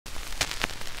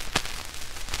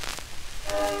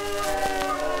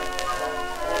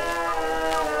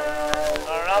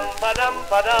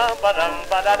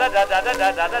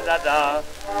Rum-ba-dum-ba-dum-ba-dum-ba-da-da-da-da-da-da-da-da-da.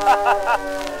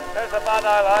 There's a bad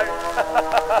I like.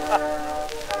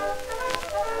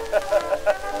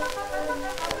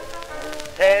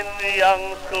 10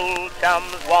 young school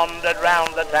chums wandered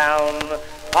round the town.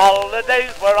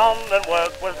 Holidays were on and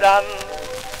work was done.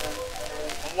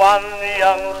 One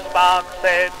young spark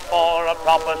said, for a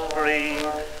proper spree,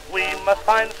 we must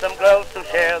find some girls to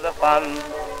share the fun.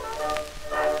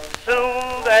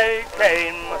 Soon they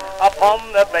came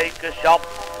upon the baker's shop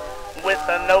with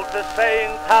a notice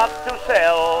saying tart to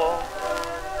sell.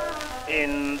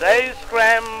 In they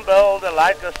scrambled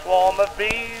like a swarm of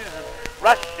bees,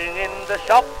 rushing in the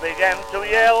shop began to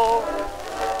yell.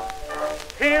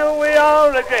 Here we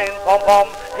are again, pom-pom,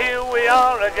 here we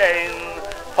are again.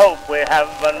 Hope we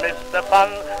haven't missed the fun.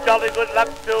 Jolly good luck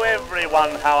to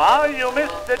everyone. How are you,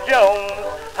 Mr. Jones?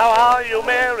 How are you,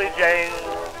 Mary Jane?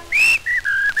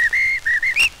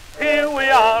 Here we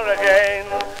are again.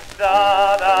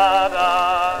 Da da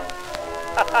da.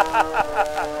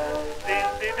 Ding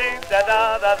ding ding da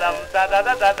da da dum da da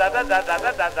da da da da da da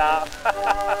da da da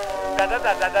da da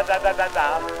da da da da da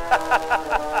da.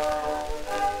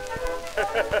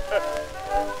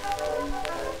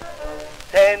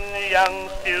 10 young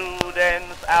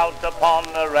students out upon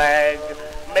a rag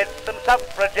met some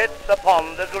suffragettes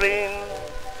upon the green.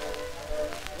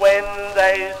 When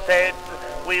they said,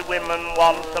 we women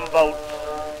want some votes,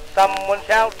 someone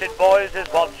shouted, boys, is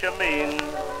what you mean.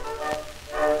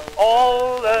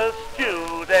 All the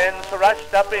students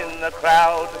rushed up in the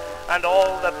crowd, and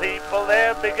all the people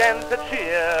there began to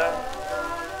cheer.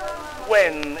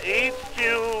 When each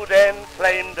student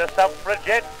claimed a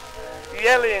suffragette,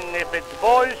 yelling, if it's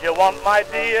boys you want, my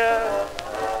dear.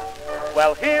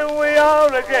 Well, here we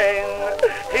are again,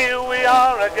 here we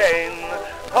are again.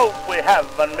 Hope we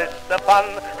haven't missed the fun.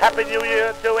 Happy New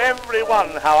Year to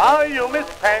everyone. How are you, Miss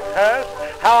Pankhurst?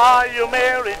 How are you,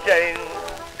 Mary Jane?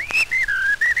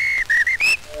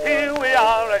 Here we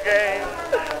are again,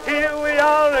 here we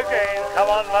are again. Come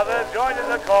on, Mother, join in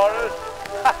the chorus.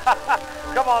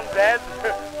 Come on, Dad.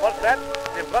 What's that?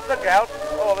 You've got the gout?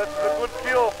 Oh, this is a good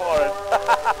cure for it.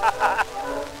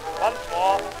 Once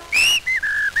more.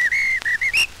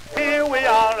 Here we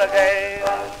are again.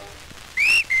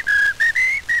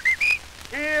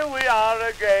 Here we are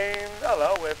again.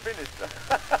 Hello, we're finished.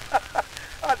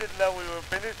 I didn't know we were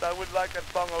finished. I would like that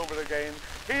song over again.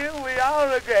 Here we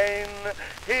are again.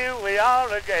 Here we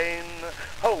are again.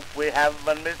 Hope we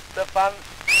haven't missed the fun.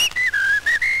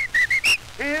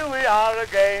 Here we are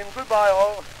again. Goodbye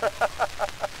all.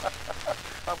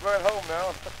 I'm going home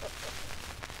now.